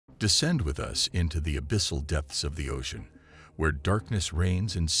Descend with us into the abyssal depths of the ocean, where darkness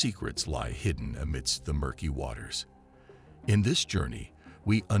reigns and secrets lie hidden amidst the murky waters. In this journey,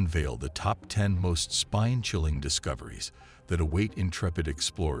 we unveil the top 10 most spine-chilling discoveries that await intrepid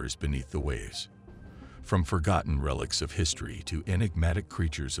explorers beneath the waves. From forgotten relics of history to enigmatic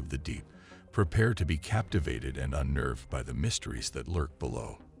creatures of the deep, prepare to be captivated and unnerved by the mysteries that lurk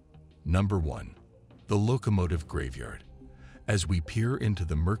below. Number 1. The Locomotive Graveyard. As we peer into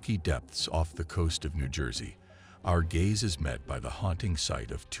the murky depths off the coast of New Jersey, our gaze is met by the haunting sight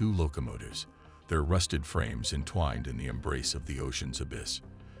of two locomotives, their rusted frames entwined in the embrace of the ocean's abyss.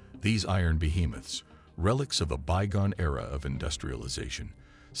 These iron behemoths, relics of a bygone era of industrialization,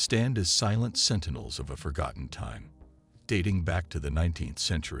 stand as silent sentinels of a forgotten time. Dating back to the 19th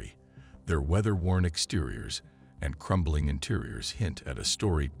century, their weather-worn exteriors and crumbling interiors hint at a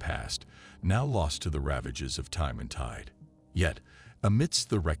storied past now lost to the ravages of time and tide. Yet, amidst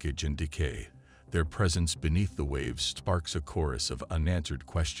the wreckage and decay, their presence beneath the waves sparks a chorus of unanswered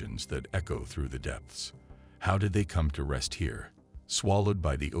questions that echo through the depths. How did they come to rest here, swallowed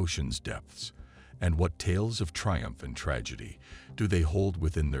by the ocean's depths? And what tales of triumph and tragedy do they hold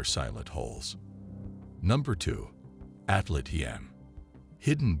within their silent hulls? Number 2. Atlet Yam.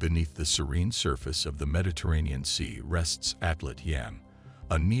 Hidden beneath the serene surface of the Mediterranean Sea rests Atlet Yam,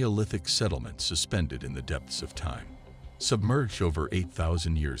 a Neolithic settlement suspended in the depths of time. Submerged over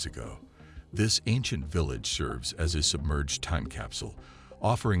 8,000 years ago, this ancient village serves as a submerged time capsule,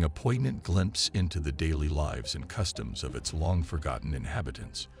 offering a poignant glimpse into the daily lives and customs of its long-forgotten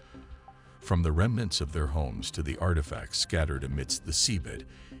inhabitants. From the remnants of their homes to the artifacts scattered amidst the seabed,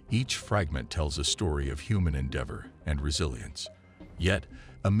 each fragment tells a story of human endeavor and resilience. Yet,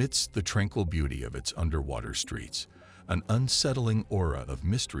 amidst the tranquil beauty of its underwater streets, an unsettling aura of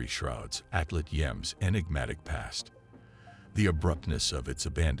mystery shrouds Atlet Yam's enigmatic past. The abruptness of its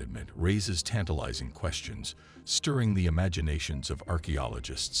abandonment raises tantalizing questions, stirring the imaginations of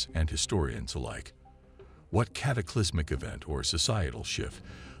archaeologists and historians alike. What cataclysmic event or societal shift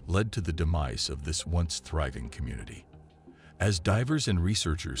led to the demise of this once thriving community? As divers and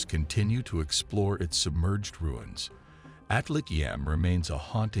researchers continue to explore its submerged ruins, Atlet Yam remains a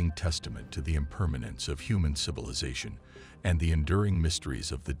haunting testament to the impermanence of human civilization and the enduring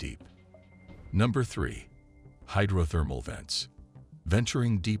mysteries of the deep. Number 3. Hydrothermal vents.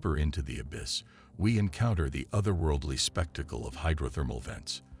 Venturing deeper into the abyss, we encounter the otherworldly spectacle of hydrothermal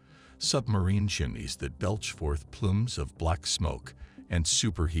vents, submarine chimneys that belch forth plumes of black smoke and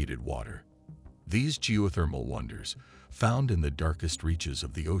superheated water. These geothermal wonders, found in the darkest reaches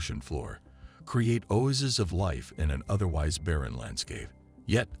of the ocean floor, create oases of life in an otherwise barren landscape.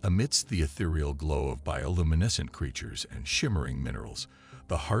 Yet, amidst the ethereal glow of bioluminescent creatures and shimmering minerals,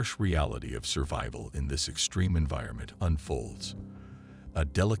 the harsh reality of survival in this extreme environment unfolds. A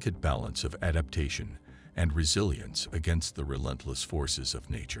delicate balance of adaptation and resilience against the relentless forces of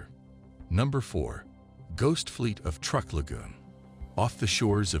nature. Number 4. Ghost Fleet of Truk Lagoon. Off the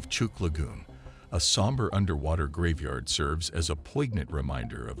shores of Truk Lagoon, a somber underwater graveyard serves as a poignant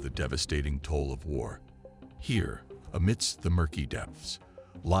reminder of the devastating toll of war. Here, amidst the murky depths,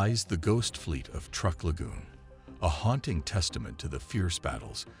 lies the ghost fleet of Truk Lagoon, a haunting testament to the fierce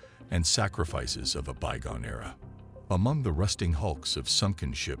battles and sacrifices of a bygone era. Among the rusting hulks of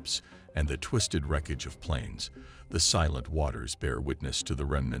sunken ships and the twisted wreckage of planes, the silent waters bear witness to the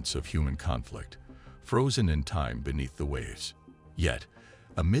remnants of human conflict, frozen in time beneath the waves. Yet,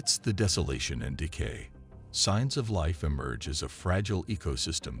 amidst the desolation and decay, signs of life emerge as a fragile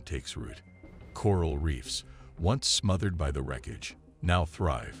ecosystem takes root. Coral reefs, once smothered by the wreckage, now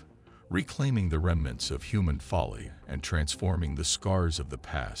thrive, reclaiming the remnants of human folly and transforming the scars of the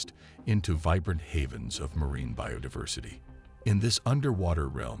past into vibrant havens of marine biodiversity. In this underwater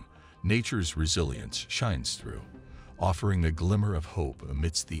realm, nature's resilience shines through, offering a glimmer of hope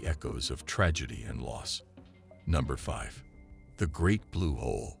amidst the echoes of tragedy and loss. Number 5. The Great Blue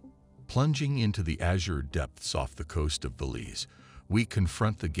Hole. Plunging into the azure depths off the coast of Belize, we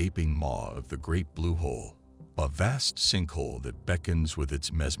confront the gaping maw of the Great Blue Hole, a vast sinkhole that beckons with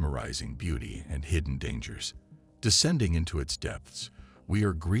its mesmerizing beauty and hidden dangers. Descending into its depths, we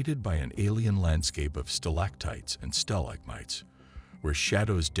are greeted by an alien landscape of stalactites and stalagmites, where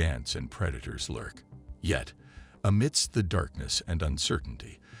shadows dance and predators lurk. Yet, amidst the darkness and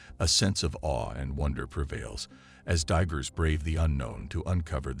uncertainty, a sense of awe and wonder prevails as divers brave the unknown to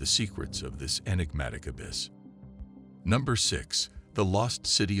uncover the secrets of this enigmatic abyss. Number 6. The Lost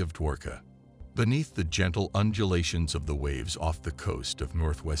City of Dwarka. Beneath the gentle undulations of the waves off the coast of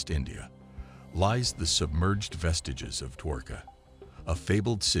northwest India, lies the submerged vestiges of Dwarka, a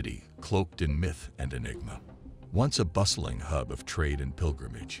fabled city cloaked in myth and enigma. Once a bustling hub of trade and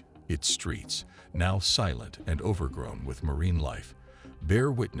pilgrimage, its streets, now silent and overgrown with marine life,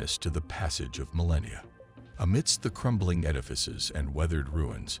 bear witness to the passage of millennia. Amidst the crumbling edifices and weathered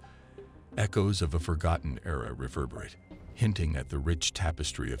ruins, echoes of a forgotten era reverberate, hinting at the rich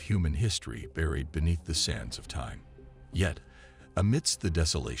tapestry of human history buried beneath the sands of time. Yet, amidst the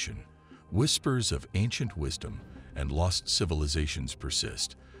desolation, whispers of ancient wisdom and lost civilizations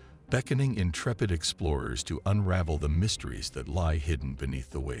persist, beckoning intrepid explorers to unravel the mysteries that lie hidden beneath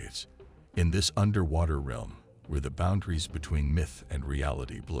the waves. In this underwater realm, where the boundaries between myth and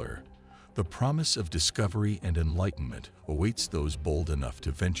reality blur, the promise of discovery and enlightenment awaits those bold enough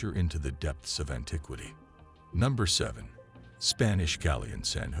to venture into the depths of antiquity. Number 7. Spanish Galleon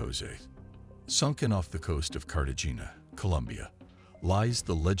San Jose. Sunken off the coast of Cartagena, Colombia, lies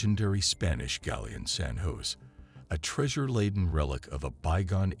the legendary Spanish galleon San Jose, a treasure-laden relic of a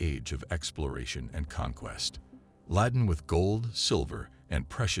bygone age of exploration and conquest. Laden with gold, silver, and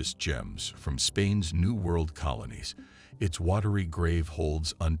precious gems from Spain's New World colonies, its watery grave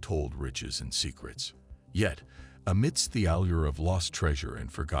holds untold riches and secrets. Yet, amidst the allure of lost treasure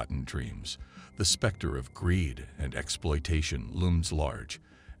and forgotten dreams, the specter of greed and exploitation looms large,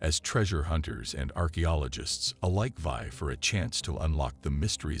 as treasure hunters and archaeologists alike vie for a chance to unlock the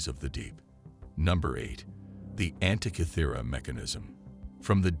mysteries of the deep. Number 8. The Antikythera mechanism.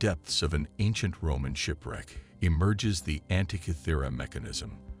 From the depths of an ancient Roman shipwreck emerges the Antikythera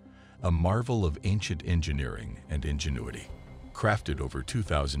mechanism, a marvel of ancient engineering and ingenuity. Crafted over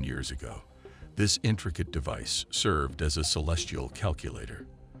 2,000 years ago, this intricate device served as a celestial calculator,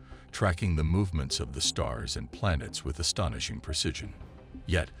 tracking the movements of the stars and planets with astonishing precision.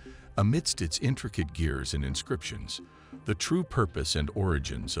 Yet, amidst its intricate gears and inscriptions, the true purpose and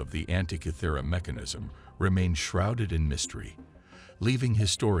origins of the Antikythera mechanism remain shrouded in mystery, leaving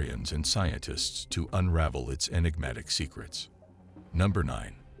historians and scientists to unravel its enigmatic secrets. Number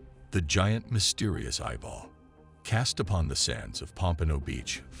 9. The giant mysterious eyeball. Cast upon the sands of Pompano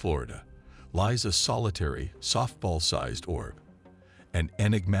Beach, Florida, lies a solitary, softball-sized orb, an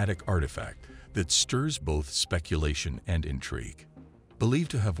enigmatic artifact that stirs both speculation and intrigue.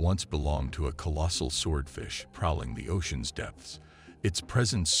 Believed to have once belonged to a colossal swordfish prowling the ocean's depths, its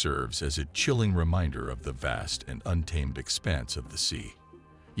presence serves as a chilling reminder of the vast and untamed expanse of the sea.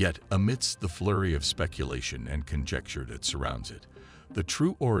 Yet, amidst the flurry of speculation and conjecture that surrounds it, the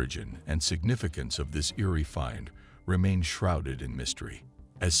true origin and significance of this eerie find remain shrouded in mystery.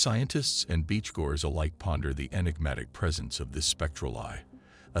 As scientists and beachgoers alike ponder the enigmatic presence of this spectral eye,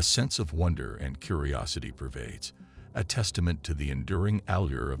 a sense of wonder and curiosity pervades, a testament to the enduring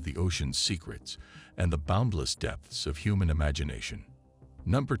allure of the ocean's secrets and the boundless depths of human imagination.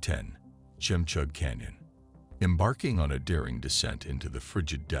 Number 10. Jemtchug Canyon. Embarking on a daring descent into the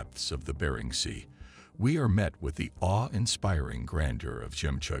frigid depths of the Bering Sea, we are met with the awe-inspiring grandeur of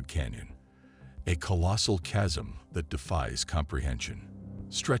Jemtchug Canyon, a colossal chasm that defies comprehension.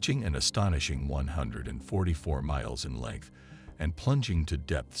 Stretching an astonishing 144 miles in length and plunging to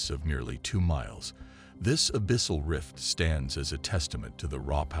depths of nearly 2 miles, this abyssal rift stands as a testament to the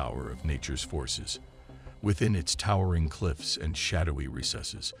raw power of nature's forces. Within its towering cliffs and shadowy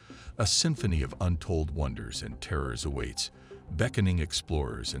recesses, a symphony of untold wonders and terrors awaits, beckoning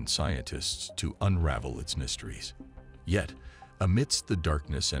explorers and scientists to unravel its mysteries. Yet, amidst the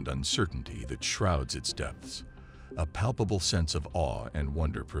darkness and uncertainty that shrouds its depths, a palpable sense of awe and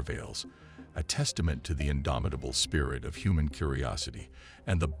wonder prevails, a testament to the indomitable spirit of human curiosity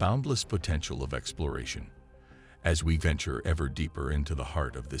and the boundless potential of exploration. As we venture ever deeper into the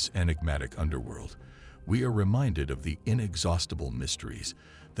heart of this enigmatic underworld, we are reminded of the inexhaustible mysteries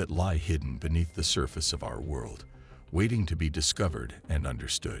that lie hidden beneath the surface of our world, waiting to be discovered and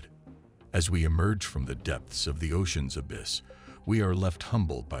understood. As we emerge from the depths of the ocean's abyss, we are left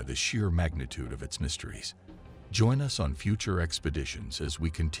humbled by the sheer magnitude of its mysteries. Join us on future expeditions as we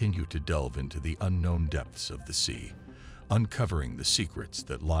continue to delve into the unknown depths of the sea, uncovering the secrets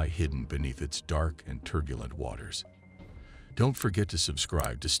that lie hidden beneath its dark and turbulent waters. Don't forget to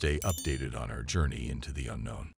subscribe to stay updated on our journey into the unknown.